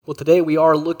Well, today we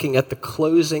are looking at the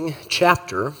closing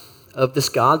chapter of this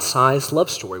God-sized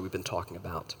love story we've been talking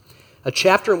about. A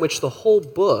chapter in which the whole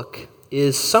book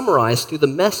is summarized through the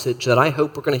message that I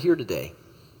hope we're going to hear today.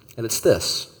 And it's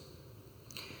this: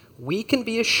 we can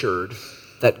be assured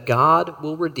that God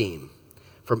will redeem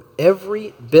from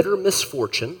every bitter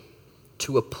misfortune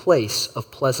to a place of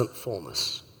pleasant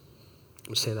fullness. Let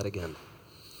me say that again.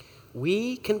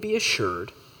 We can be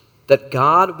assured that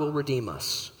God will redeem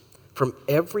us from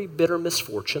every bitter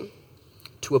misfortune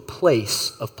to a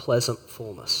place of pleasant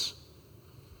fullness.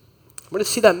 We're going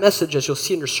to see that message, as you'll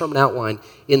see in your sermon outline,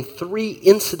 in three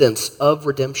incidents of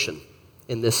redemption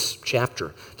in this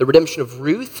chapter. The redemption of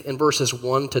Ruth in verses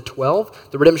 1 to 12,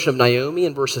 the redemption of Naomi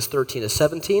in verses 13 to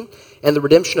 17, and the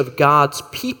redemption of God's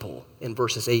people in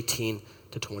verses 18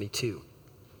 to 22.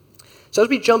 So as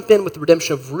we jump in with the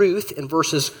redemption of Ruth in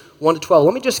verses 1 to 12,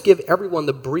 let me just give everyone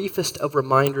the briefest of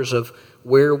reminders of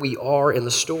where we are in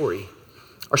the story.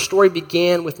 Our story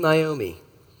began with Naomi,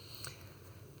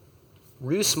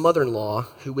 Ruth's mother-in-law,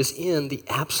 who was in the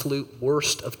absolute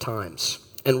worst of times,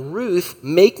 and Ruth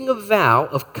making a vow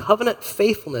of covenant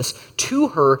faithfulness to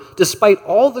her despite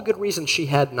all the good reasons she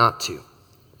had not to.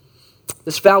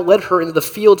 This vow led her into the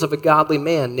fields of a godly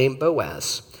man named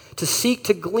Boaz, to seek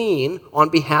to glean on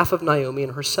behalf of Naomi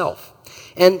and herself.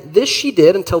 And this she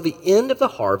did until the end of the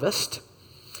harvest,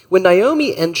 when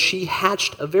Naomi and she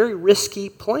hatched a very risky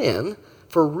plan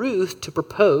for Ruth to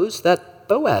propose that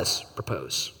Boaz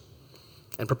propose.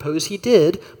 And propose he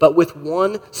did, but with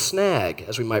one snag,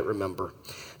 as we might remember.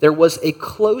 There was a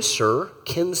closer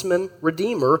kinsman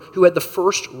redeemer who had the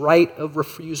first right of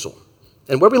refusal.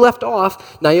 And where we left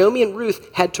off, Naomi and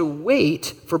Ruth had to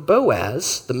wait for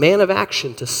Boaz, the man of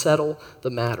action, to settle the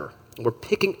matter. And we're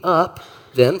picking up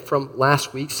then from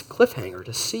last week's cliffhanger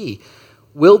to see,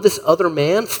 will this other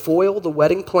man foil the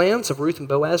wedding plans of Ruth and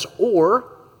Boaz, or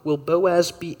will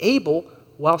Boaz be able,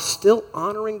 while still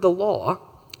honoring the law,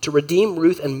 to redeem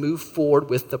Ruth and move forward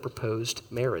with the proposed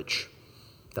marriage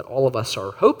that all of us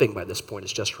are hoping by this point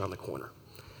is just around the corner?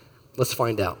 Let's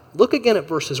find out. Look again at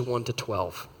verses 1 to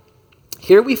 12.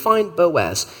 Here we find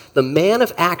Boaz, the man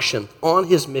of action, on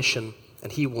his mission,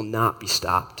 and he will not be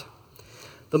stopped.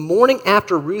 The morning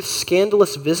after Ruth's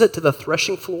scandalous visit to the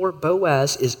threshing floor,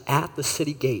 Boaz is at the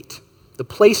city gate, the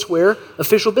place where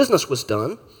official business was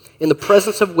done, in the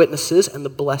presence of witnesses and the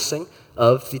blessing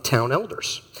of the town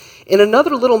elders. In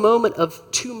another little moment of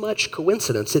too much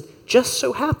coincidence, it just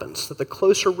so happens that the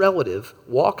closer relative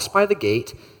walks by the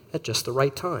gate at just the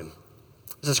right time.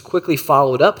 This is quickly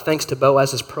followed up thanks to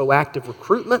Boaz's proactive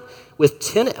recruitment with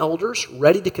 10 elders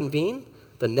ready to convene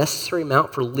the necessary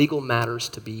amount for legal matters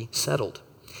to be settled.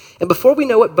 And before we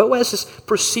know it, Boaz is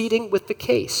proceeding with the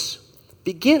case,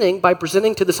 beginning by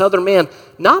presenting to this other man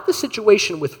not the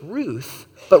situation with Ruth,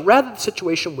 but rather the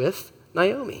situation with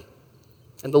Naomi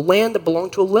and the land that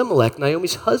belonged to Elimelech,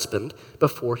 Naomi's husband,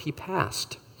 before he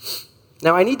passed.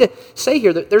 Now, I need to say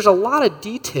here that there's a lot of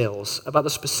details about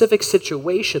the specific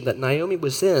situation that Naomi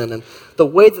was in and the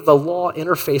way that the law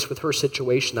interfaced with her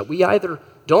situation that we either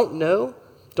don't know,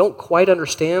 don't quite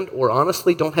understand, or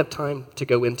honestly don't have time to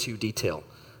go into detail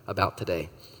about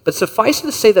today. But suffice it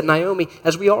to say that Naomi,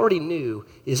 as we already knew,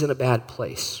 is in a bad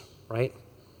place, right?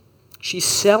 She's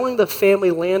selling the family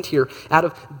land here out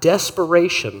of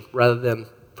desperation rather than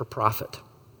for profit.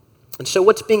 And so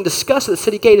what's being discussed at the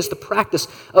city gate is the practice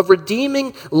of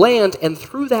redeeming land, and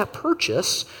through that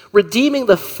purchase, redeeming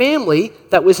the family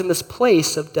that was in this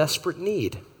place of desperate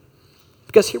need.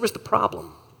 Because here was the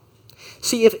problem.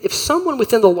 See, if someone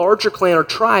within the larger clan or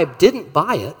tribe didn't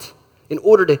buy it in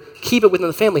order to keep it within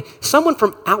the family, someone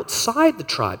from outside the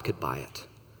tribe could buy it,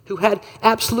 who had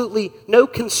absolutely no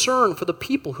concern for the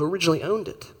people who originally owned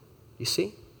it. You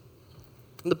see?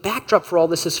 And the backdrop for all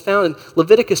this is found in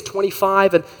Leviticus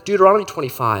 25 and Deuteronomy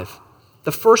 25.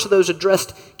 The first of those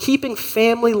addressed keeping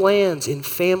family lands in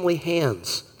family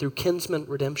hands through kinsman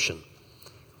redemption,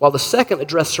 while the second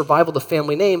addressed survival of the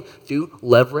family name through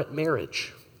levirate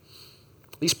marriage.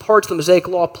 These parts of the Mosaic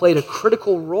Law played a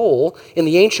critical role in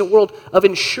the ancient world of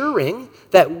ensuring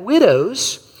that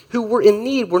widows who were in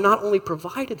need were not only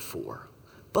provided for,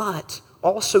 but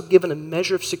also given a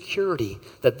measure of security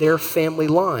that their family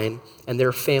line and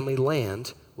their family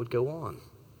land would go on.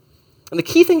 And the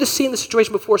key thing to see in the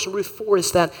situation before us in Ruth 4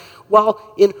 is that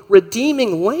while in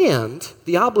redeeming land,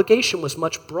 the obligation was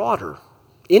much broader.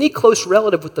 Any close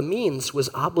relative with the means was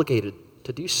obligated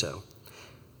to do so.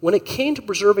 When it came to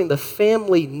preserving the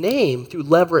family name through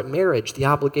levirate marriage, the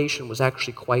obligation was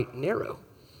actually quite narrow.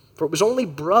 For it was only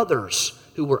brothers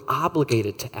who were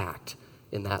obligated to act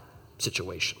in that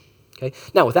situation. Okay?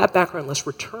 Now, with that background, let's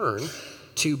return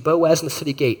to Boaz in the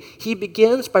city gate, he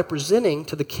begins by presenting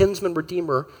to the kinsman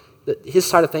redeemer, his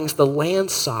side of things, the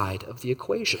land side of the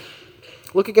equation.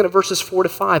 Look again at verses 4 to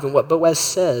 5 and what Boaz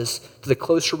says to the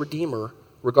closer redeemer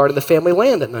regarding the family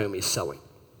land that Naomi is selling.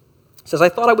 He says, I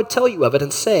thought I would tell you of it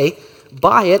and say,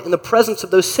 buy it in the presence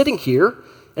of those sitting here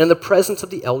and in the presence of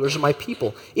the elders of my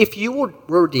people. If you will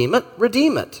redeem it,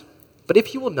 redeem it. But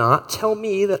if you will not, tell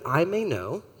me that I may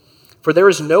know, for there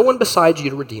is no one besides you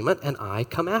to redeem it, and I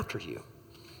come after you.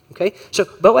 Okay? So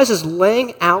Boaz is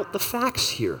laying out the facts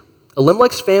here.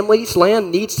 Elimelech's family's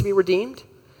land needs to be redeemed.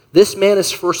 This man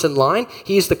is first in line.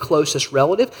 He's the closest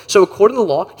relative. So according to the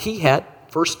law, he had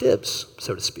first dibs,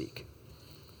 so to speak.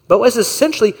 Boaz is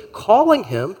essentially calling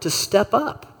him to step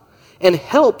up and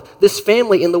help this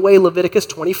family in the way Leviticus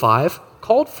 25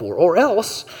 called for, or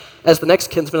else, as the next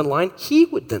kinsman in line, he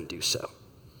would then do so.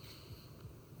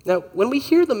 Now, when we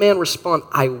hear the man respond,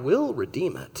 I will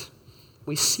redeem it,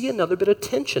 we see another bit of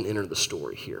tension enter the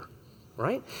story here,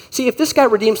 right? See, if this guy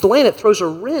redeems the land, it throws a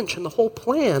wrench in the whole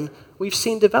plan we've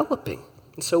seen developing.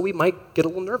 And so we might get a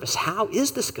little nervous. How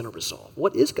is this going to resolve?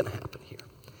 What is going to happen here?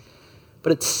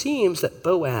 But it seems that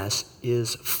Boaz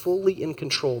is fully in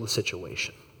control of the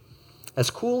situation. As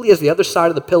coolly as the other side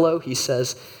of the pillow, he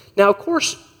says, now, of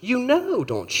course, you know,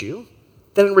 don't you,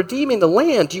 that in redeeming the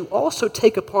land, you also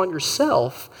take upon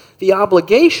yourself the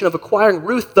obligation of acquiring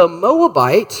Ruth the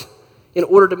Moabite in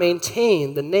order to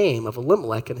maintain the name of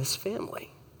Elimelech and his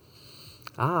family.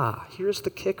 Here's the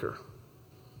kicker.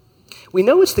 We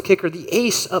know it's the kicker, the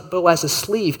ace up Boaz's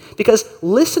sleeve, because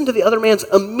listen to the other man's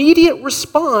immediate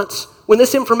response when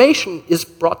this information is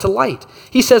brought to light.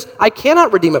 He says, I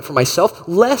cannot redeem it for myself,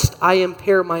 lest I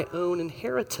impair my own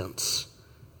inheritance.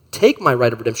 Take my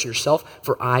right of redemption yourself,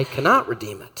 for I cannot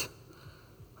redeem it.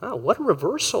 What a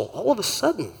reversal all of a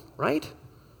sudden, right?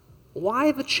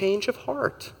 Why the change of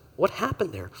heart? What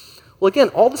happened there? Well, again,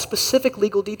 all the specific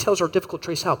legal details are difficult to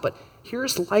trace out, but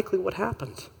here's likely what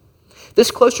happened.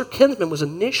 This closer kinsman was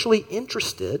initially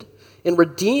interested in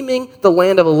redeeming the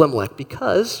land of Elimelech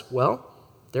because, well,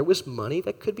 there was money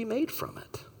that could be made from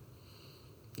it.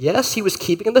 Yes, he was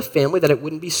keeping in the family that it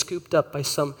wouldn't be scooped up by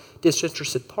some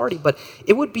disinterested party, but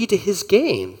it would be to his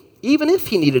gain, even if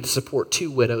he needed to support 2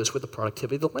 widows with the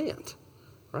productivity of the land,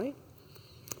 right?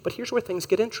 But here's where things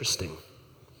get interesting.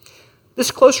 This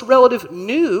close relative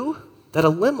knew that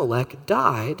Elimelech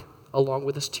died along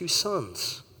with his 2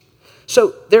 sons.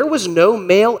 So there was no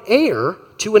male heir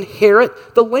to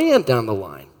inherit the land down the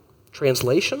line.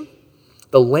 Translation,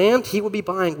 the land he would be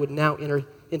buying would now enter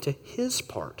into his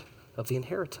part of the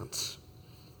inheritance.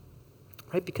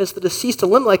 Right? Because the deceased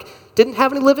Elimelech didn't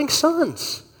have any living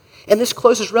sons. And this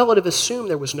closest relative assumed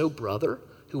there was no brother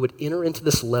who would enter into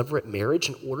this levirate marriage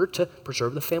in order to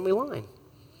preserve the family line.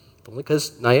 Only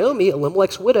because Naomi,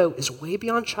 Elimelech's widow, is way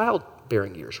beyond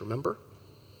childbearing years, remember?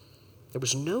 There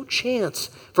was no chance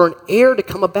for an heir to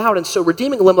come about, and so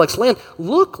redeeming Elimelech's land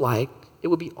looked like it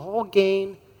would be all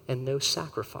gain and no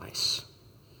sacrifice.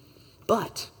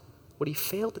 But what he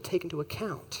failed to take into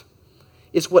account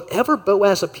is whatever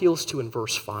Boaz appeals to in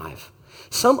verse 5,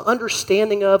 some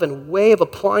understanding of and way of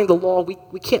applying the law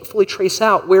we can't fully trace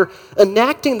out, where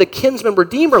enacting the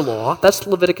kinsman-redeemer law, that's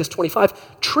Leviticus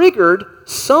 25, triggered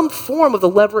some form of the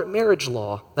levirate marriage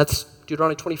law, that's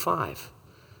Deuteronomy 25,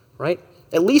 right?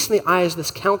 At least in the eyes of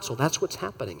this council, that's what's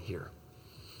happening here.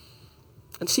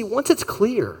 And see, once it's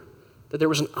clear that there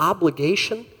was an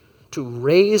obligation to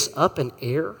raise up an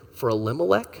heir for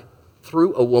Elimelech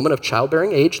through a woman of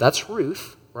childbearing age, that's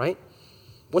Ruth, right?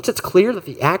 Once it's clear that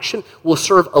the action will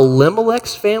serve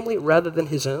Elimelech's family rather than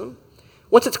his own,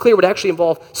 once it's clear it would actually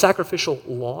involve sacrificial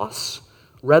loss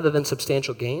rather than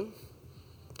substantial gain,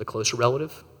 the closer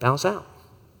relative bows out.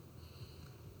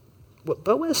 What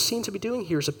Boaz seems to be doing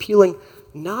here is appealing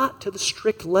not to the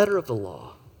strict letter of the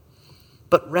law,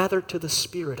 but rather to the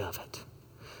spirit of it.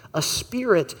 A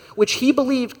spirit which he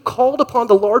believed called upon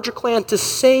the larger clan to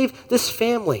save this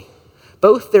family,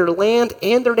 both their land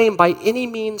and their name, by any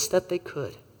means that they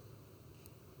could.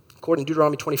 According to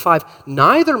Deuteronomy 25,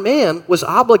 neither man was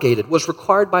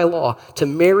required by law to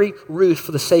marry Ruth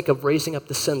for the sake of raising up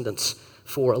descendants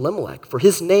for Elimelech, for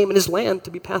his name and his land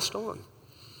to be passed on.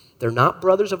 They're not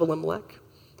brothers of Elimelech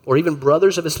or even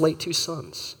brothers of his late 2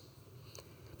 sons.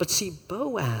 But see,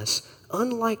 Boaz,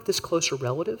 unlike this closer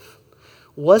relative,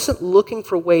 wasn't looking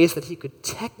for ways that he could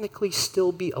technically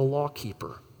still be a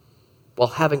lawkeeper while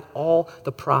having all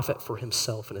the profit for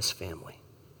himself and his family.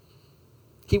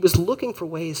 He was looking for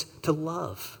ways to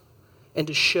love and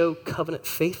to show covenant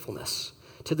faithfulness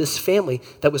to this family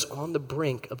that was on the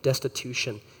brink of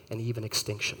destitution and even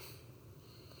extinction.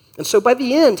 And so by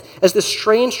the end, as this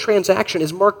strange transaction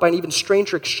is marked by an even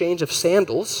stranger exchange of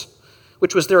sandals,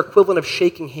 which was their equivalent of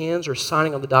shaking hands or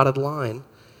signing on the dotted line,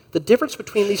 the difference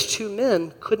between these two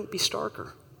men couldn't be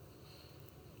starker.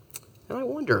 And I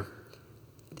wonder,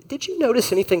 did you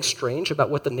notice anything strange about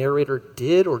what the narrator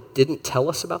did or didn't tell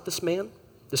us about this man,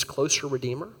 this closer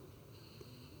redeemer?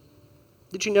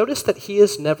 Did you notice that he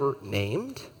is never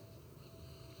named?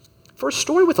 For a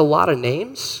story with a lot of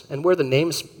names, and where the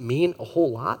names mean a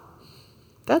whole lot,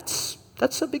 that's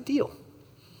a big deal.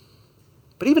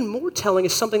 But even more telling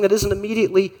is something that isn't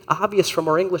immediately obvious from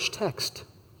our English text.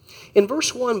 In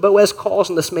verse 1, Boaz calls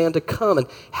on this man to come and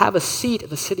have a seat at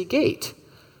the city gate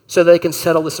so that they can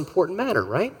settle this important matter,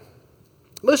 right?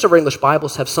 Most of our English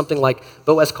Bibles have something like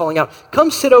Boaz calling out,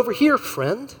 "Come sit over here,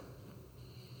 friend."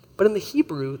 But in the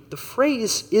Hebrew, the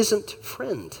phrase isn't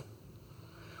friend.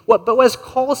 What Boaz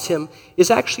calls him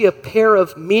is actually a pair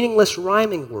of meaningless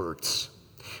rhyming words,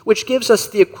 which gives us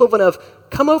the equivalent of,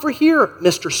 "Come over here,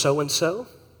 Mr. So-and-so.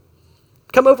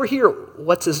 Come over here,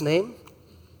 what's his name?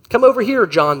 Come over here,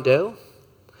 John Doe."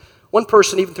 One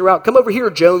person even threw out, "Come over here,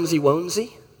 Jonesy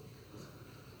Wonesy."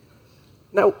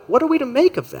 Now, what are we to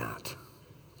make of that?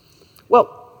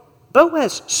 Well,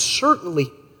 Boaz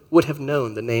certainly would have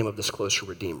known the name of this closer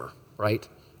redeemer, right?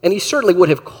 And he certainly would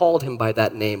have called him by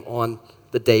that name on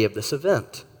the day of this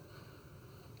event.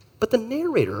 But the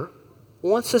narrator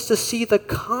wants us to see the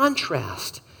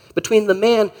contrast between the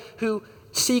man who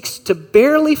seeks to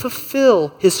barely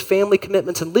fulfill his family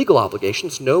commitments and legal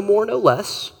obligations, no more, no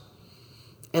less,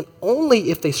 and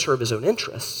only if they serve his own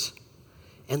interests,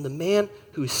 and the man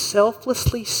who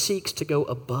selflessly seeks to go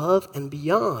above and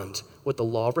beyond what the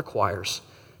law requires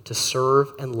to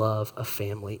serve and love a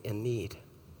family in need.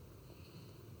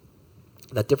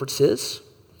 That difference is,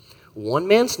 one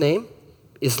man's name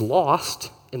is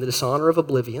lost in the dishonor of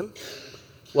oblivion,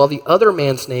 while the other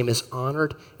man's name is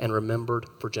honored and remembered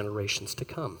for generations to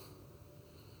come.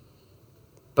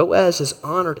 Boaz is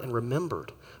honored and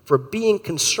remembered for being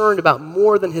concerned about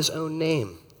more than his own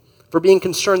name, for being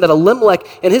concerned that Elimelech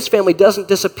and his family doesn't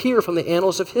disappear from the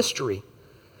annals of history,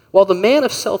 while the man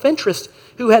of self-interest,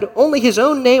 who had only his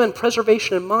own name and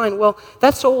preservation in mind, well,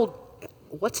 that's old,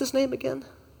 what's his name again?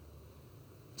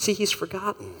 See, he's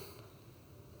forgotten.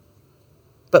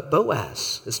 But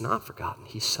Boaz is not forgotten.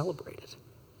 He's celebrated.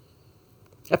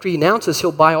 After he announces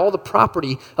he'll buy all the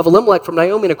property of Elimelech from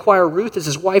Naomi and acquire Ruth as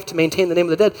his wife to maintain the name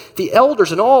of the dead, the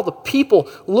elders and all the people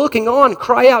looking on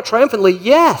cry out triumphantly,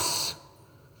 "Yes!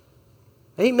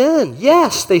 Amen.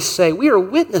 Yes," they say, "we are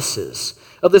witnesses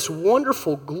of this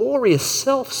wonderful, glorious,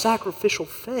 self-sacrificial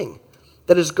thing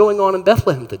that is going on in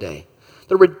Bethlehem today.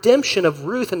 The redemption of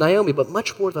Ruth and Naomi, but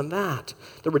much more than that,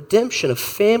 the redemption of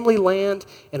family land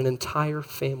and an entire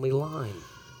family line."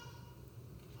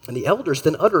 And the elders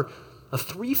then utter a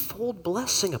threefold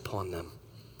blessing upon them.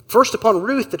 First, upon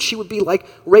Ruth, that she would be like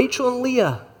Rachel and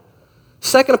Leah.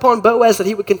 Second, upon Boaz, that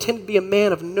he would continue to be a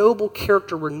man of noble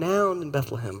character, renowned in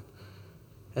Bethlehem.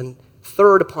 And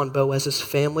third, upon Boaz's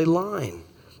family line,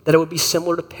 that it would be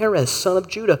similar to Perez, son of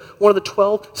Judah, one of the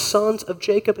 12 sons of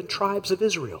Jacob and tribes of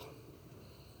Israel.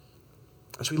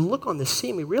 As we look on this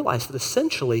scene, we realize that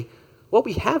essentially what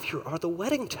we have here are the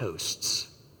wedding toasts.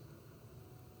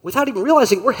 Without even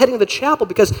realizing, we're heading to the chapel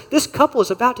because this couple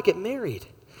is about to get married.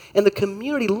 And the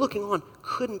community looking on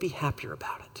couldn't be happier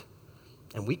about it.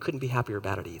 And we couldn't be happier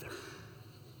about it either.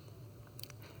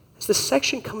 As this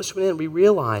section comes to an end, we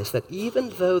realize that even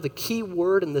though the key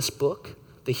word in this book,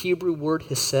 the Hebrew word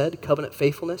hesed, covenant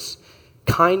faithfulness,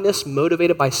 kindness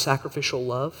motivated by sacrificial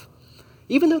love,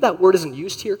 even though that word isn't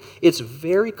used here, it's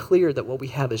very clear that what we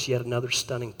have is yet another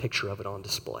stunning picture of it on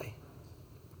display.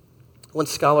 One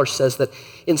scholar says that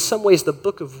in some ways the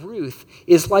book of Ruth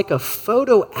is like a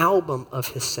photo album of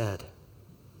hesed,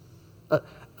 a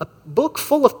book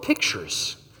full of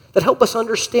pictures that help us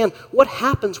understand what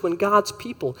happens when God's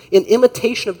people, in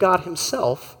imitation of God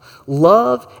himself,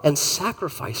 love and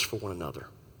sacrifice for one another,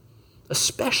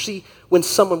 especially when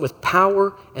someone with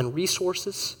power and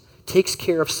resources takes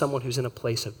care of someone who's in a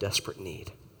place of desperate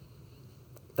need.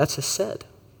 That's hesed,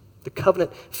 the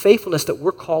covenant faithfulness that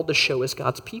we're called to show as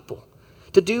God's people,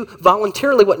 to do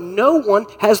voluntarily what no one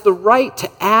has the right to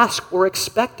ask or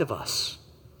expect of us.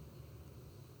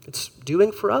 It's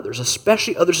doing for others,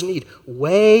 especially others in need,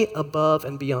 way above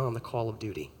and beyond the call of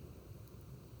duty.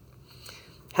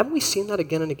 Haven't we seen that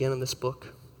again and again in this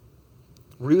book?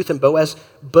 Ruth and Boaz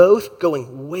both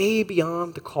going way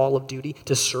beyond the call of duty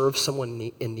to serve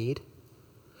someone in need.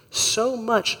 So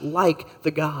much like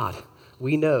the God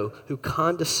we know who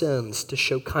condescends to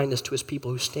show kindness to his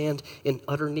people who stand in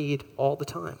utter need all the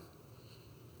time.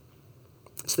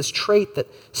 It's this trait that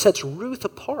sets Ruth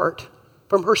apart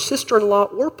from her sister-in-law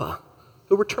Orpah,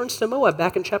 who returns to Moab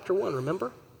back in chapter 1,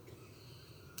 remember?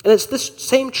 And it's this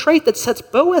same trait that sets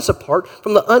Boaz apart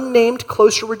from the unnamed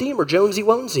closer redeemer, Jonesy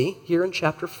Wonesy, here in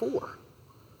chapter 4.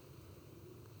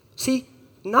 See,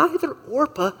 neither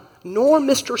Orpah nor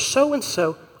Mr.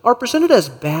 So-and-so are presented as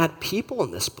bad people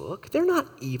in this book. They're not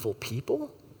evil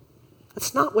people.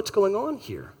 That's not what's going on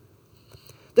here.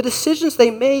 The decisions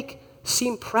they make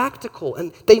seem practical,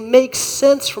 and they make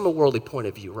sense from a worldly point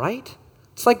of view, right?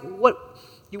 It's like what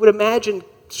you would imagine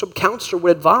some counselor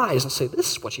would advise and say,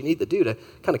 this is what you need to do to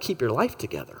kind of keep your life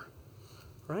together,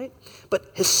 right?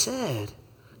 But Hesed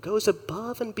goes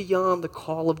above and beyond the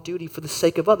call of duty for the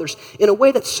sake of others in a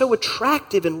way that's so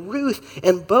attractive in Ruth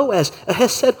and Boaz, a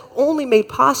Hesed only made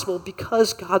possible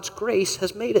because God's grace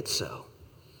has made it so.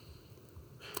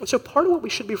 And so part of what we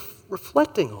should be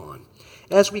reflecting on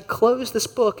as we close this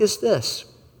book is this: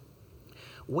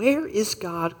 where is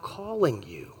God calling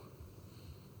you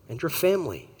and your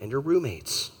family and your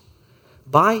roommates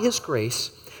by His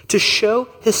grace to show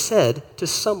Hesed to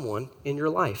someone in your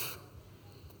life?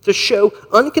 To show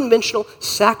unconventional,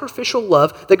 sacrificial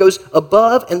love that goes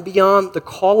above and beyond the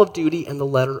call of duty and the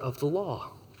letter of the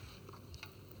law.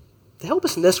 To help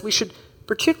us in this, we should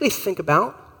particularly think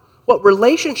about what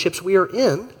relationships we are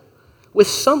in with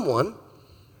someone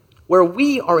where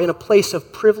we are in a place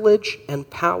of privilege and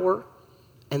power,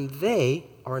 and they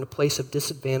are in a place of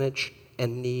disadvantage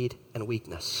and need and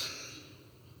weakness.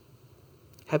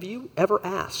 Have you ever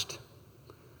asked,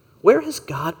 where has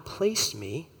God placed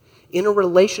me in a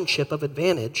relationship of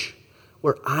advantage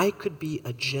where I could be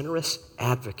a generous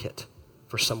advocate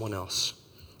for someone else,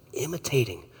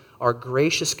 imitating our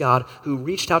gracious God who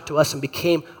reached out to us and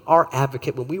became our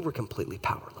advocate when we were completely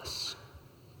powerless?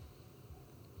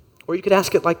 Or you could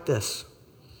ask it like this: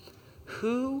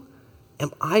 who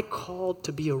am I called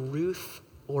to be a Ruth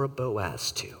or a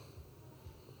Boaz to?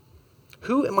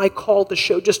 Who am I called to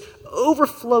show just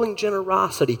overflowing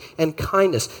generosity and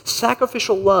kindness,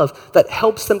 sacrificial love that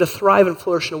helps them to thrive and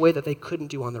flourish in a way that they couldn't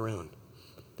do on their own?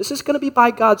 This is going to be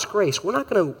by God's grace. We're not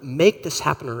going to make this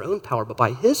happen in our own power, but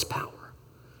by His power,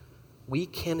 we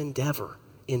can endeavor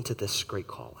into this great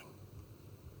calling.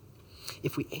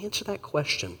 If we answer that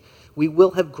question, we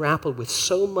will have grappled with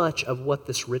so much of what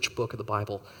this rich book of the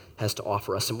Bible has to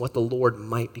offer us and what the Lord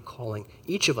might be calling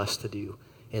each of us to do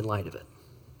in light of it.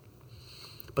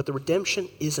 But the redemption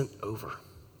isn't over.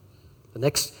 The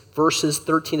next verses,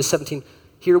 13 to 17,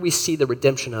 here we see the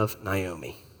redemption of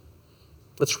Naomi.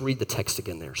 Let's read the text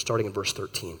again there, starting in verse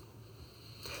 13.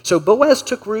 So Boaz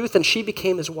took Ruth, and she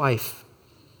became his wife.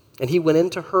 And he went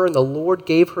into her, and the Lord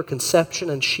gave her conception,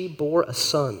 and she bore a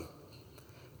son.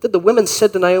 Then the women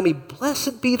said to Naomi,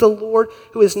 "Blessed be the Lord,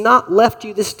 who has not left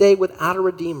you this day without a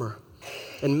redeemer,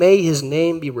 and may his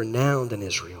name be renowned in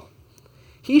Israel.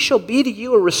 He shall be to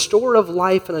you a restorer of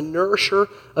life and a nourisher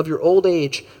of your old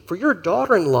age. For your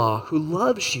daughter-in-law, who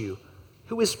loves you,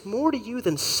 who is more to you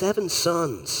than 7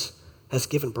 sons, has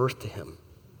given birth to him."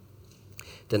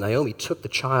 Then Naomi took the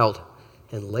child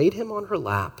and laid him on her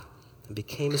lap and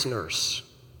became his nurse.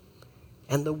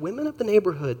 And the women of the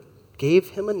neighborhood gave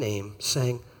him a name,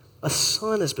 saying, "A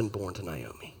son has been born to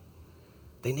Naomi."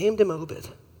 They named him Obed.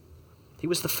 He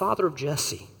was the father of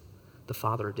Jesse, the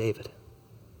father of David.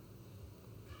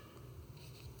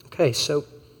 Okay, so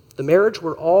the marriage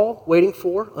we're all waiting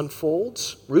for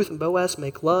unfolds. Ruth and Boaz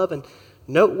make love, and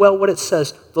note well what it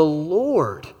says. The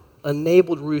Lord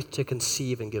enabled Ruth to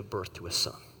conceive and give birth to a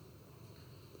son.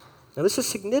 Now this is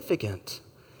significant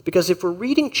because if we're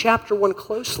reading chapter 1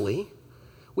 closely,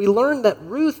 we learn that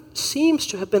Ruth seems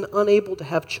to have been unable to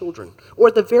have children, or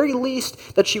at the very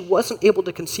least that she wasn't able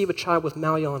to conceive a child with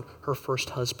Mahlon, her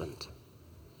first husband.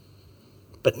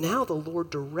 But now the Lord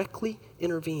directly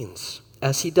intervenes,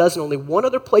 as he does in only one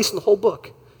other place in the whole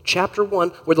book, chapter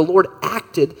 1, where the Lord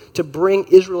acted to bring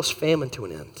Israel's famine to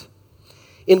an end.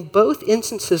 In both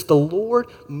instances, the Lord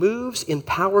moves in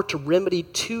power to remedy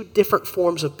 2 different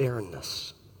forms of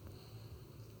barrenness.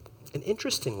 And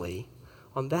interestingly,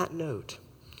 on that note,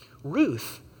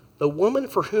 Ruth, the woman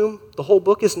for whom the whole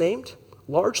book is named,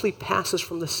 largely passes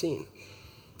from the scene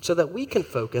so that we can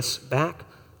focus back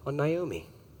on Naomi.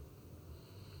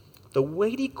 The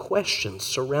weighty questions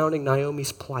surrounding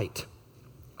Naomi's plight,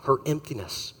 her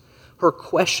emptiness, her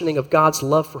questioning of God's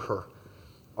love for her,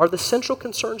 are the central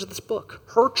concerns of this book,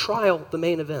 her trial, the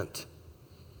main event.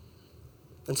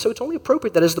 And so it's only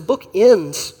appropriate that as the book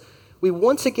ends, we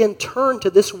once again turn to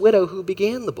this widow who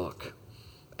began the book,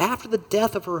 after the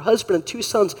death of her husband and 2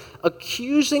 sons,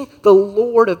 accusing the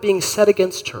Lord of being set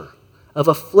against her, of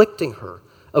afflicting her,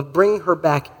 of bringing her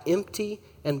back empty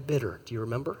and bitter. Do you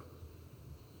remember?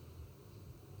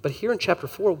 But here in chapter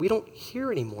 4, we don't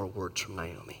hear any more words from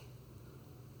Naomi.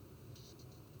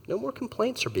 No more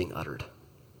complaints are being uttered.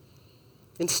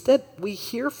 Instead, we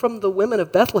hear from the women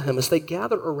of Bethlehem as they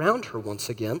gather around her once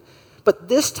again, but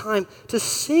this time to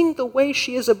sing the way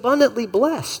she is abundantly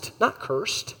blessed, not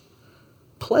cursed,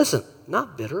 pleasant,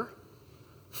 not bitter,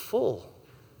 full,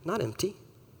 not empty.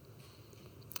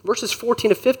 Verses 14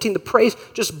 to 15, the praise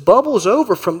just bubbles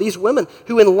over from these women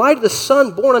who, in light of the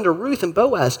son born under Ruth and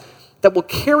Boaz, that will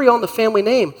carry on the family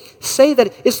name, say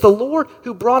that it's the Lord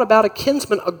who brought about a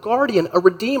kinsman, a guardian, a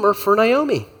redeemer for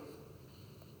Naomi.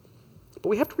 But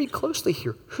we have to read closely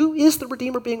here. Who is the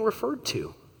redeemer being referred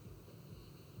to?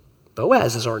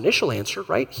 Boaz is our initial answer,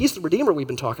 right? He's the redeemer we've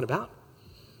been talking about,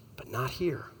 but not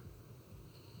here.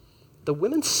 The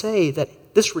women say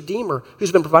that this redeemer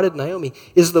who's been provided to Naomi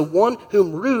is the one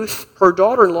whom Ruth, her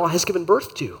daughter-in-law, has given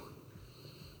birth to.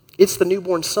 It's the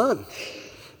newborn son,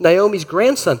 Naomi's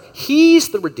grandson. He's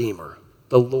the redeemer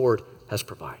the Lord has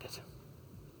provided.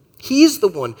 He's the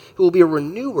one who will be a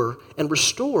renewer and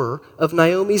restorer of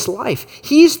Naomi's life.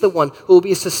 He's the one who will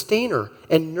be a sustainer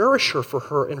and nourisher for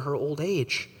her in her old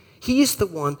age. He's the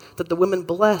one that the women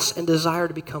bless and desire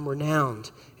to become renowned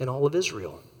in all of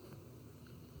Israel.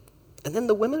 And then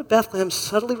the women of Bethlehem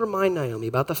subtly remind Naomi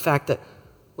about the fact that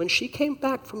when she came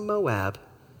back from Moab,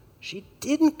 she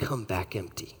didn't come back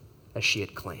empty, as she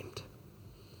had claimed.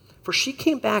 For she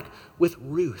came back with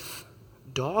Ruth,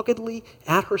 doggedly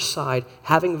at her side,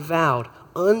 having vowed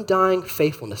undying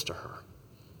faithfulness to her.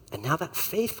 And now that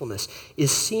faithfulness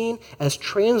is seen as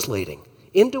translating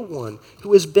into one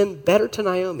who has been better to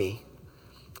Naomi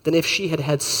than if she had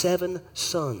had 7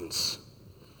 sons.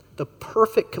 The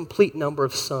perfect, complete number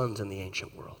of sons in the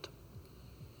ancient world.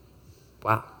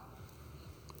 Wow.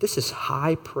 This is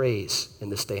high praise in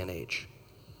this day and age.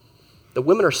 The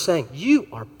women are saying, you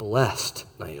are blessed,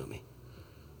 Naomi.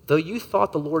 Though you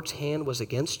thought the Lord's hand was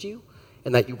against you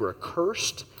and that you were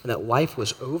accursed and that life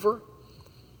was over,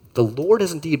 the Lord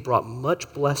has indeed brought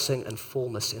much blessing and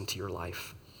fullness into your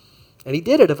life. And he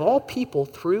did it, of all people,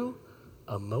 through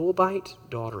a Moabite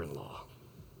daughter-in-law.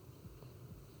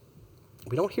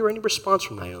 We don't hear any response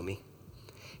from Naomi.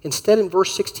 Instead, in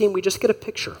verse 16, we just get a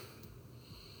picture.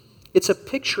 It's a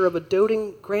picture of a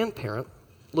doting grandparent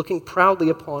looking proudly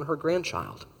upon her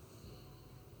grandchild.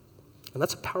 And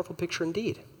that's a powerful picture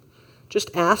indeed.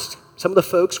 Just ask some of the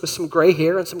folks with some gray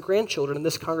hair and some grandchildren in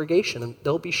this congregation, and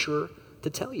they'll be sure to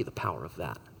tell you the power of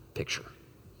that picture.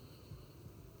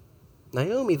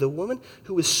 Naomi, the woman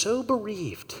who was so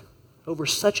bereaved over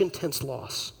such intense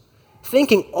loss,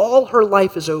 thinking all her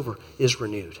life is over, is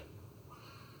renewed.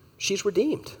 She's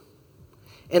redeemed.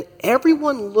 And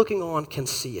everyone looking on can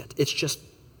see it. It's just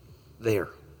there,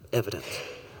 evident.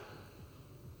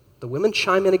 The women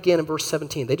chime in again in verse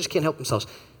 17. They just can't help themselves.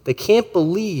 They can't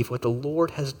believe what the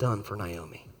Lord has done for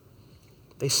Naomi.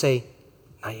 They say,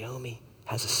 Naomi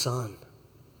has a son.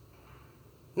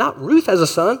 Not Ruth has a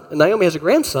son and Naomi has a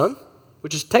grandson,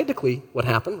 which is technically what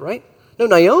happened, right? No,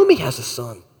 Naomi has a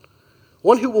son.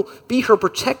 One who will be her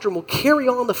protector and will carry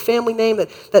on the family name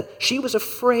that she was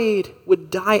afraid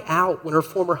would die out when her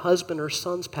former husband or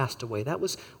sons passed away. That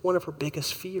was one of her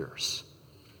biggest fears.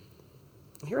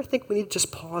 And here I think we need to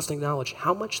just pause and acknowledge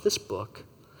how much this book,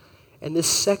 and this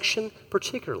section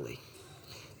particularly,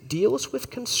 deals with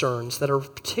concerns that are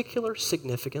of particular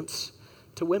significance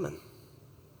to women.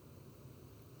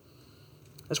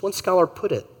 As one scholar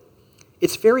put it,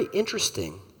 it's very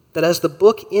interesting that as the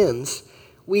book ends,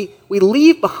 we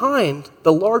leave behind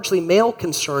the largely male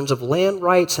concerns of land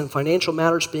rights and financial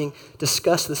matters being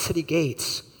discussed at the city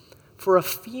gates for a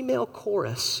female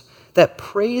chorus that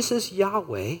praises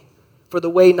Yahweh for the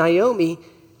way Naomi,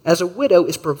 as a widow,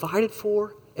 is provided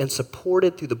for and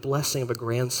supported through the blessing of a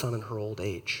grandson in her old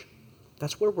age.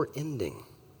 That's where we're ending,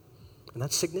 and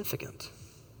that's significant.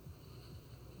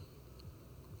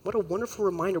 What a wonderful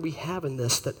reminder we have in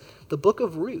this that the book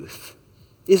of Ruth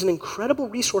is an incredible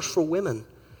resource for women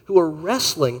who are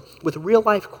wrestling with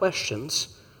real-life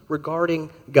questions regarding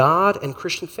God and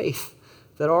Christian faith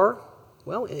that are,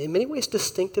 well, in many ways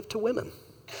distinctive to women.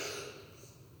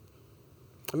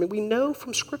 I mean, we know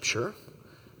from Scripture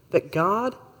that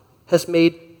God has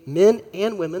made men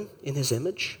and women in his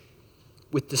image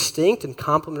with distinct and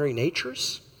complementary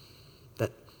natures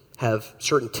that have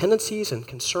certain tendencies and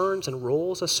concerns and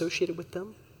roles associated with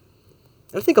them.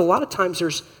 And I think a lot of times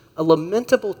there's a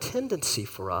lamentable tendency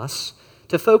for us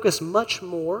to focus much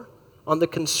more on the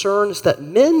concerns that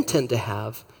men tend to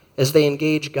have as they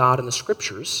engage God in the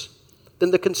Scriptures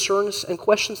than the concerns and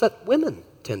questions that women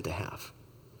tend to have.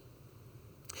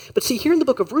 But see, here in the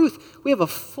book of Ruth, we have a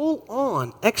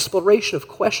full-on exploration of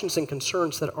questions and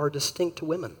concerns that are distinct to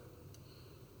women.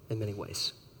 in many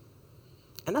ways.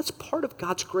 And that's part of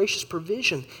God's gracious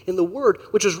provision in the Word,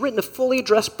 which was written to fully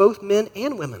address both men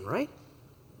and women, right?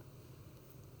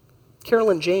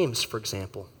 Carolyn James, for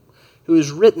example, who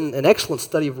has written an excellent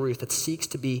study of Ruth that seeks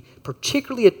to be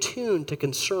particularly attuned to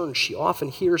concerns she often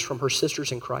hears from her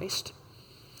sisters in Christ,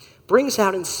 brings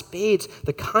out in spades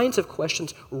the kinds of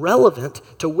questions relevant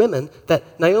to women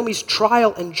that Naomi's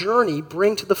trial and journey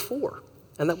bring to the fore,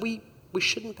 and that we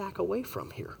shouldn't back away from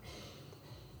here.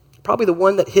 Probably the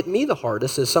one that hit me the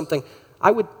hardest is something I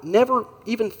would never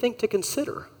even think to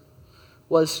consider,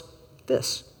 was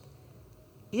this: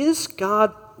 is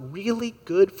God really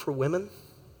good for women,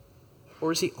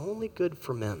 or is he only good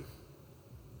for men?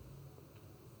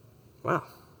 Wow.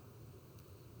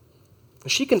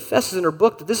 She confesses in her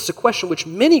book that this is a question which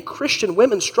many Christian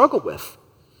women struggle with,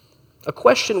 a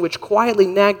question which quietly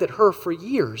nagged at her for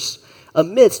years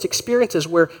amidst experiences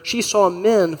where she saw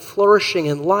men flourishing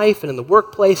in life and in the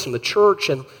workplace and the church,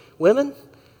 and women,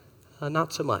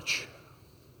 not so much.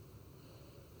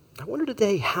 I wonder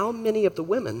today how many of the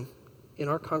women in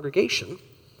our congregation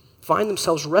find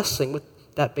themselves wrestling with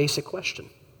that basic question,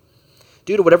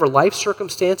 due to whatever life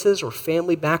circumstances or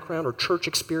family background or church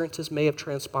experiences may have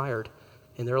transpired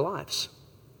in their lives.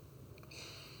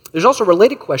 There's also a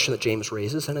related question that James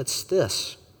raises, and it's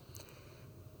this: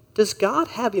 does God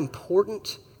have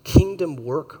important kingdom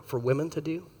work for women to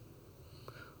do?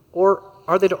 Or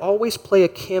are they to always play a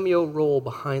cameo role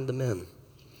behind the men,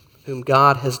 whom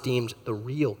God has deemed the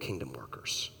real kingdom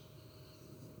workers?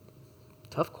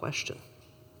 Tough question.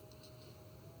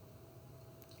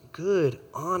 Good,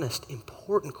 honest,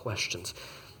 important questions.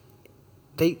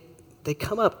 They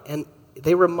come up and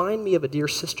they remind me of a dear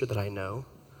sister that I know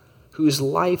whose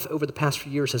life over the past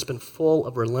few years has been full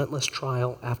of relentless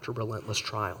trial after relentless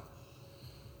trial,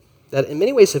 that in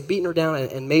many ways have beaten her down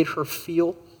and made her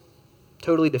feel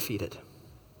totally defeated.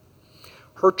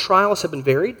 Her trials have been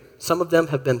varied. Some of them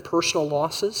have been personal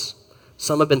losses.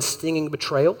 Some have been stinging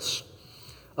betrayals.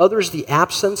 Others, the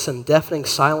absence and deafening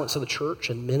silence of the church,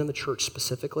 and men in the church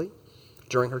specifically,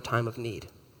 during her time of need.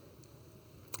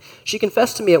 She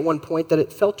confessed to me at one point that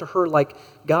it felt to her like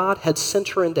God had sent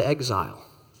her into exile.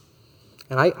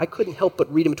 And I couldn't help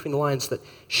but read in between the lines that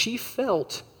she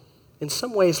felt, in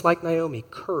some ways like Naomi,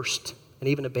 cursed and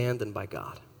even abandoned by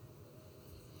God.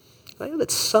 And I know that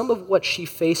some of what she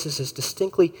faces is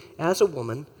distinctly as a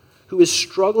woman who is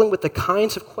struggling with the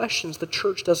kinds of questions the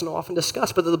church doesn't often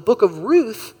discuss, but that the book of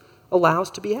Ruth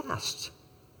allows to be asked.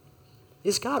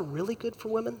 Is God really good for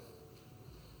women?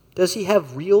 Does he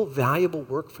have real valuable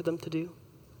work for them to do?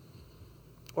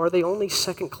 Or are they only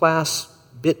second-class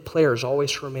bit players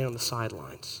always to remain on the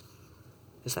sidelines?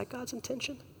 Is that God's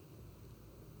intention?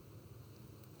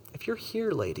 If you're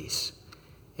here, ladies,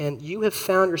 and you have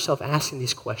found yourself asking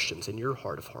these questions in your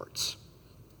heart of hearts,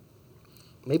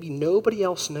 maybe nobody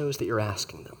else knows that you're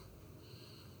asking them,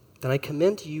 then I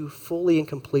commend to you fully and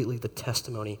completely the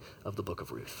testimony of the book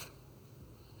of Ruth.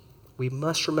 We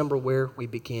must remember where we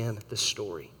began this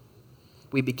story.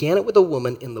 We began it with a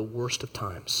woman in the worst of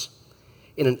times,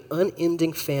 in an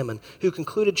unending famine, who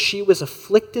concluded she was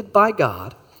afflicted by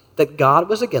God, that God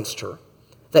was against her,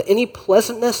 that any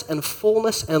pleasantness and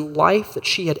fullness and life that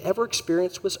she had ever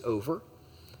experienced was over,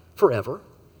 forever,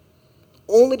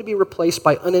 only to be replaced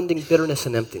by unending bitterness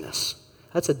and emptiness.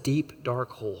 That's a deep, dark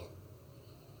hole.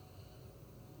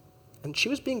 And she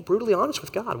was being brutally honest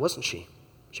with God, wasn't she?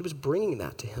 She was bringing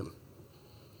that to him.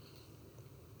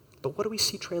 But what do we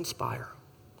see transpire?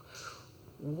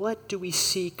 What do we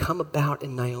see come about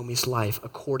in Naomi's life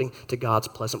according to God's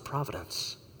pleasant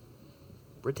providence?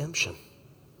 Redemption.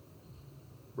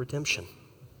 Redemption.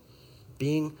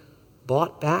 Being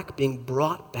bought back, being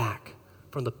brought back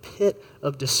from the pit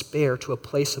of despair to a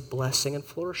place of blessing and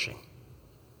flourishing.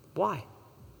 Why?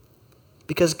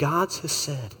 Because God has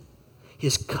said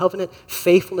his covenant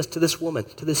faithfulness to this woman,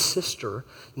 to this sister,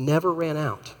 never ran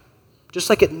out.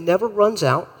 Just like it never runs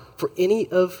out for any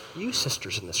of you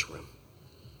sisters in this room,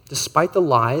 despite the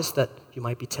lies that you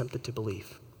might be tempted to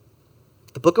believe.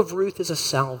 The book of Ruth is a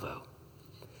salvo.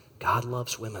 God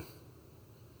loves women.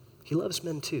 He loves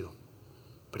men too,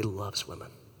 but he loves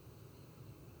women.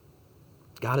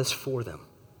 God is for them.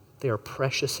 They are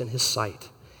precious in his sight,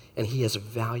 and he has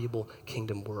valuable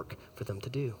kingdom work for them to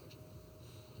do.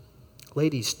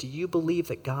 Ladies, do you believe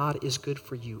that God is good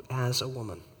for you as a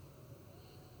woman?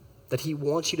 That he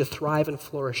wants you to thrive and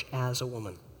flourish as a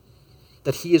woman?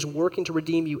 That he is working to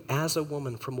redeem you as a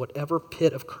woman from whatever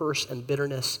pit of curse and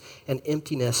bitterness and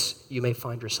emptiness you may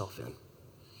find yourself in?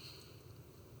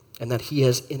 And that he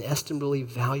has inestimably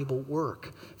valuable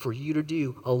work for you to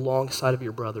do alongside of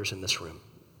your brothers in this room?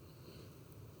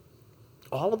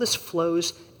 All of this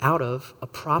flows out of a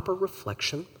proper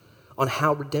reflection on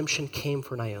how redemption came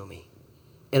for Naomi.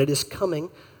 And it is coming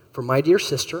from my dear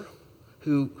sister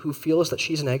who feels that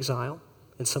she's in exile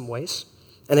in some ways.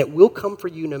 And it will come for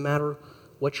you no matter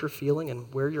what you're feeling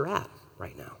and where you're at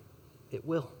right now. It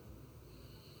will.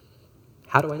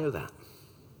 How do I know that?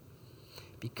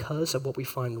 Because of what we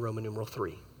find in Roman numeral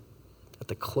 3. At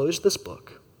the close of this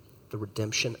book, the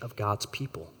redemption of God's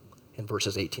people in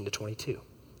verses 18 to 22.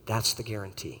 That's the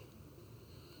guarantee.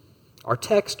 Our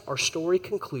text, our story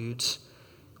concludes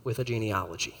with a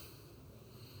genealogy.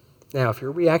 Now, if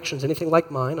your reaction is anything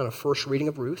like mine on a first reading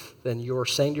of Ruth, then you're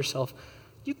saying to yourself,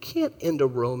 you can't end a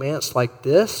romance like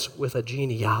this with a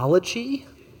genealogy.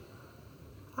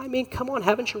 I mean, come on,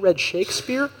 haven't you read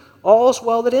Shakespeare? All's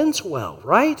well that ends well,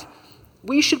 right?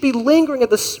 We should be lingering at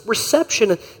the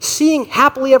reception and seeing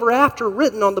happily ever after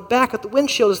written on the back of the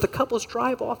windshield as the couples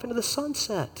drive off into the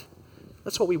sunset.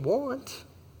 That's what we want.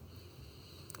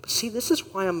 But see, this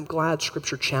is why I'm glad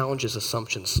Scripture challenges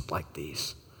assumptions like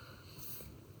these.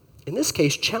 In this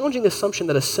case, challenging the assumption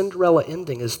that a Cinderella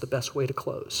ending is the best way to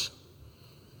close.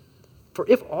 For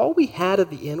if all we had at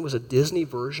the end was a Disney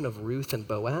version of Ruth and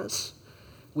Boaz,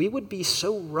 we would be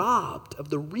so robbed of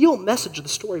the real message of the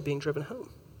story being driven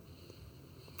home.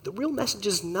 The real message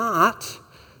is not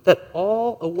that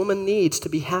all a woman needs to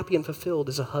be happy and fulfilled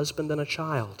is a husband and a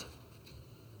child.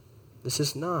 This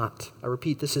is not, I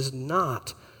repeat, this is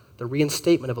not the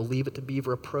reinstatement of a Leave It to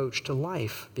Beaver approach to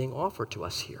life being offered to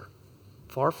us here.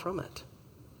 Far from it.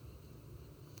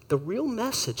 The real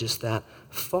message is that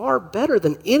far better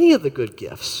than any of the good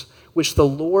gifts which the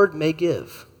Lord may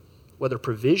give, whether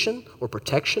provision or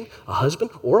protection, a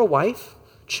husband or a wife,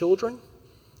 children,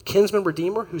 kinsman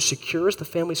redeemer who secures the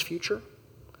family's future,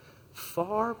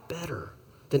 far better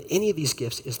than any of these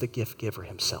gifts is the gift giver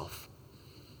himself.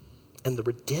 And the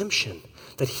redemption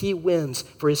that he wins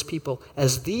for his people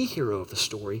as the hero of the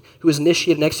story who has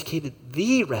initiated and executed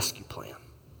the rescue plan.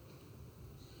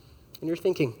 And you're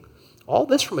thinking, all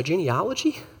this from a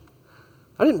genealogy?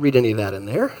 I didn't read any of that in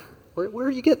there. Where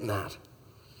are you getting that?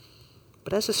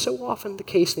 But as is so often the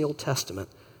case in the Old Testament,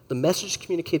 the message is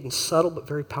communicated in subtle but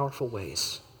very powerful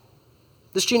ways.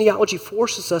 This genealogy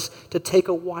forces us to take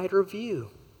a wider view,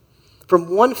 from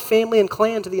one family and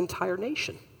clan to the entire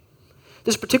nation.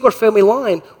 This particular family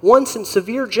line, once in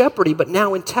severe jeopardy but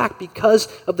now intact because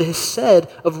of the hesed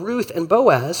of Ruth and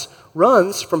Boaz,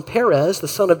 runs from Perez, the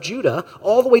son of Judah,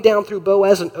 all the way down through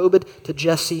Boaz and Obed to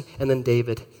Jesse and then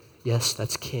David. Yes,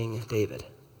 that's King David.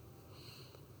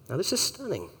 Now this is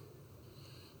stunning.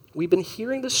 We've been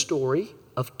hearing the story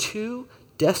of two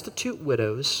destitute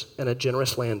widows and a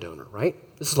generous landowner, right?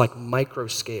 This is like micro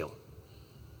scale.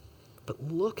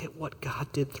 But look at what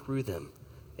God did through them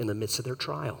in the midst of their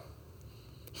trial.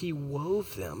 He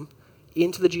wove them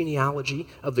into the genealogy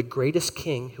of the greatest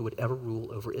king who would ever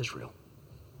rule over Israel.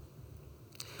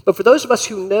 But for those of us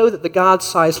who know that the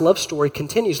God-sized love story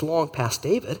continues long past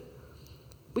David,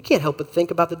 we can't help but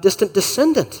think about the distant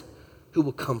descendant who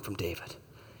will come from David,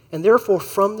 and therefore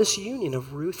from this union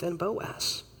of Ruth and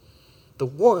Boaz, the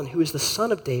one who is the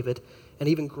son of David and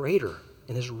even greater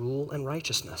in his rule and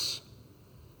righteousness.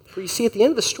 For you see, at the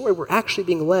end of the story, we're actually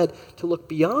being led to look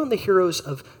beyond the heroes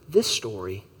of this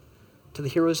story to the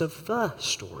heroes of the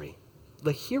story,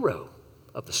 the hero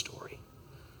of the story,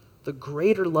 the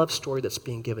greater love story that's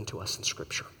being given to us in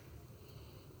Scripture.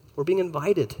 We're being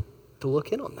invited to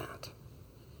look in on that.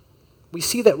 We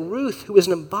see that Ruth, who is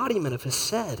an embodiment of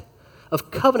hesed,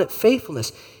 of covenant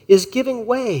faithfulness, is giving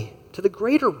way to the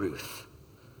greater Ruth,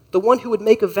 the one who would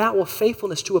make a vow of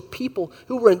faithfulness to a people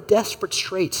who were in desperate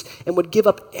straits and would give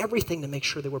up everything to make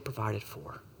sure they were provided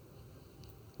for.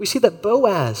 We see that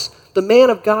Boaz, the man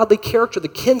of godly character, the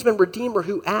kinsman redeemer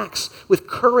who acts with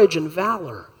courage and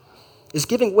valor, is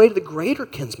giving way to the greater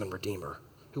kinsman redeemer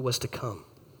who was to come,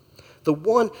 the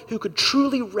one who could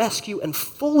truly rescue and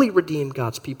fully redeem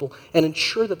God's people and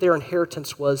ensure that their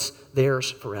inheritance was theirs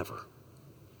forever.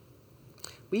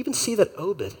 We even see that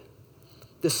Obed,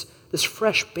 this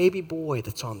fresh baby boy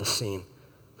that's on the scene,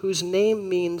 whose name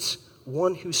means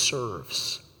one who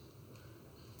serves,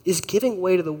 is giving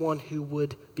way to the one who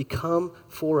would become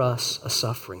for us a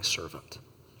suffering servant,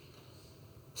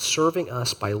 serving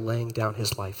us by laying down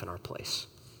his life in our place.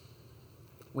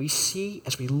 We see,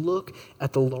 as we look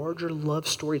at the larger love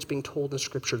story that's being told in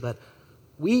Scripture, that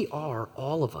we are,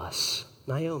 all of us,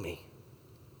 Naomi,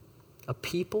 a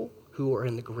people who are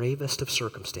in the gravest of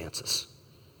circumstances,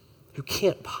 who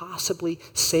can't possibly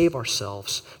save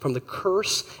ourselves from the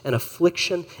curse and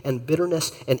affliction and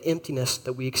bitterness and emptiness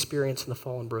that we experience in the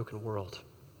fallen, broken world.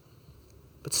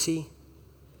 But see,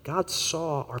 God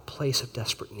saw our place of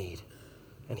desperate need,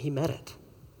 and he met it.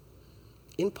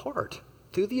 in part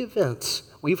through the events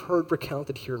we've heard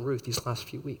recounted here in Ruth these last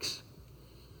few weeks.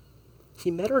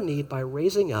 He met our need by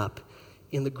raising up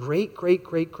in the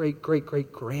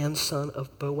great-great-great-great-great-great-grandson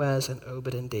of Boaz and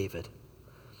Obed and David,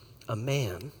 a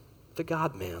man, the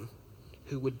God-man,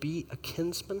 who would be a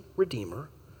kinsman redeemer,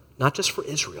 not just for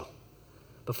Israel,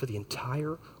 but for the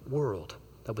entire world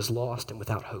that was lost and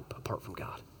without hope apart from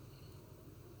God.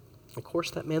 Of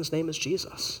course, that man's name is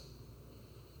Jesus.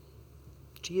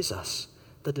 Jesus,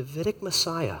 the Davidic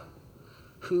Messiah,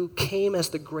 who came as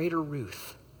the greater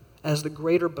Ruth, as the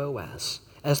greater Boaz,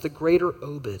 as the greater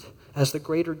Obed, as the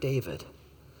greater David,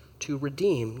 to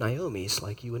redeem Naomi's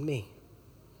like you and me.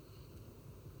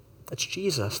 It's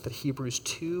Jesus that Hebrews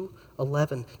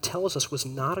 2:11 tells us was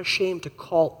not ashamed to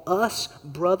call us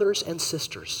brothers and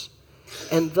sisters,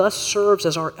 and thus serves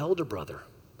as our elder brother,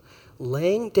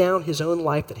 laying down his own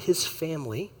life that his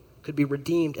family could be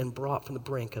redeemed and brought from the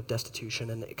brink of destitution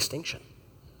and extinction.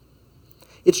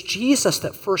 It's Jesus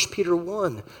that 1 Peter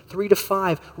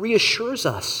 1:3-5 reassures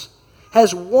us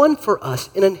has won for us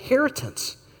an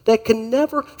inheritance that can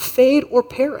never fade or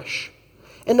perish,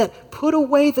 and that put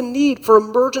away the need for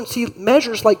emergency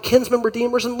measures like kinsman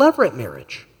redeemers and levirate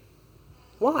marriage.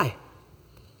 Why?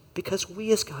 Because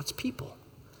we as God's people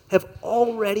have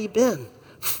already been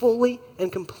fully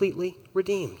and completely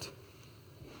redeemed.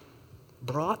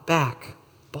 Bought back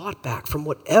from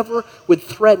whatever would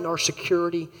threaten our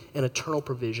security and eternal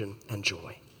provision and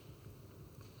joy.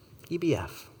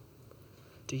 EBF,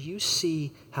 do you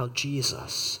see how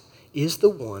Jesus is the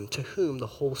one to whom the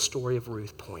whole story of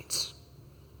Ruth points?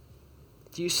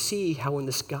 Do you see how in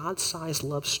this God-sized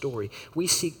love story, we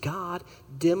see God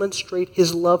demonstrate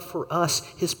his love for us,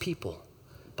 his people,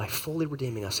 by fully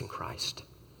redeeming us in Christ?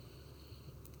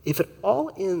 If it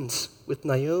all ends with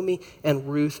Naomi and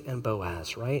Ruth and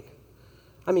Boaz, right?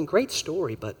 I mean, great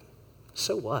story, but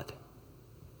so what?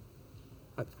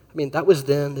 I mean, that was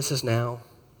then, this is now.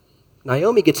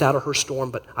 Naomi gets out of her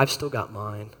storm, but I've still got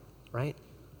mine, right?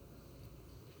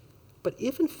 But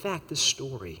if in fact this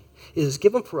story is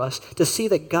given for us to see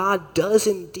that God does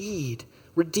indeed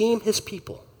redeem his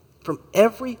people from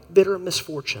every bitter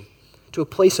misfortune to a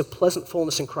place of pleasant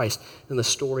fullness in Christ, then the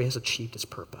story has achieved its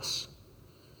purpose.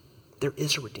 There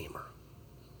is a Redeemer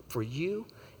for you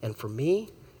and for me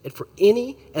and for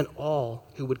any and all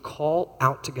who would call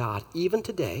out to God, even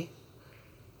today,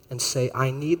 and say, I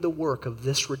need the work of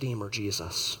this Redeemer,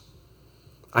 Jesus.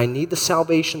 I need the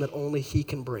salvation that only he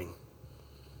can bring.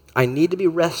 I need to be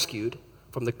rescued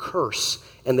from the curse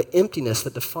and the emptiness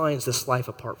that defines this life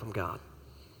apart from God.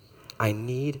 I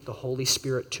need the Holy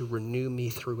Spirit to renew me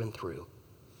through and through.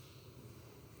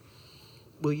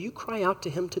 Will you cry out to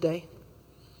him today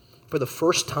for the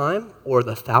first time or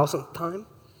the 1,000th time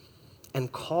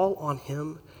and call on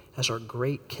him as our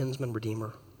great kinsman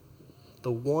redeemer?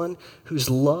 The one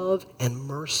whose love and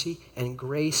mercy and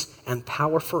grace and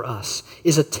power for us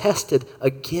is attested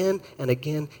again and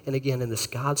again and again in this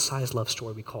God-sized love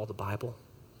story we call the Bible.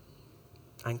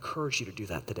 I encourage you to do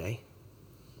that today.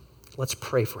 Let's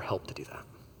pray for help to do that.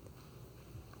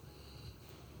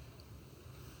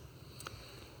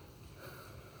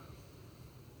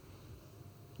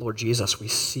 Lord Jesus, we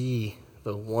see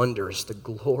the wonders, the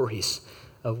glories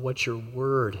of what your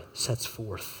word sets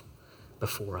forth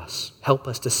before us. Help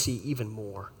us to see even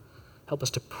more. Help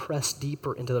us to press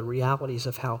deeper into the realities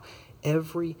of how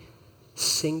every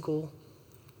single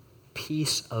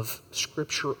piece of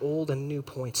Scripture, old and new,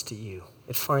 points to you.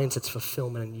 It finds its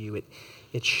fulfillment in you.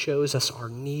 It shows us our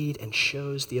need and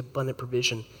shows the abundant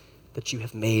provision that you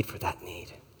have made for that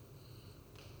need.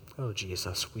 Oh,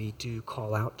 Jesus, we do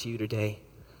call out to you today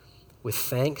with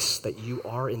thanks that you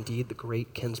are indeed the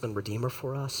great kinsman redeemer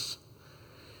for us,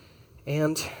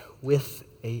 and with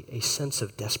a sense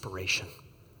of desperation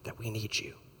that we need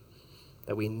you,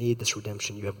 that we need this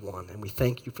redemption you have won. And we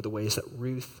thank you for the ways that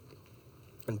Ruth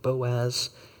and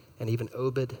Boaz and even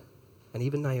Obed and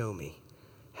even Naomi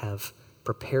have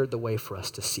prepared the way for us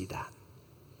to see that.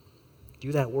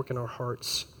 Do that work in our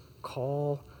hearts.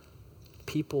 Call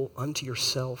people unto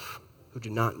yourself who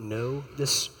do not know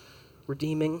this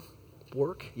redeeming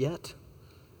work yet,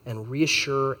 and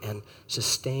reassure and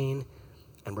sustain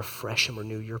and refresh and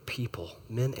renew your people,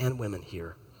 men and women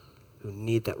here, who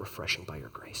need that refreshing by your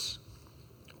grace.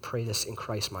 Pray this in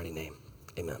Christ's mighty name.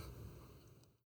 Amen.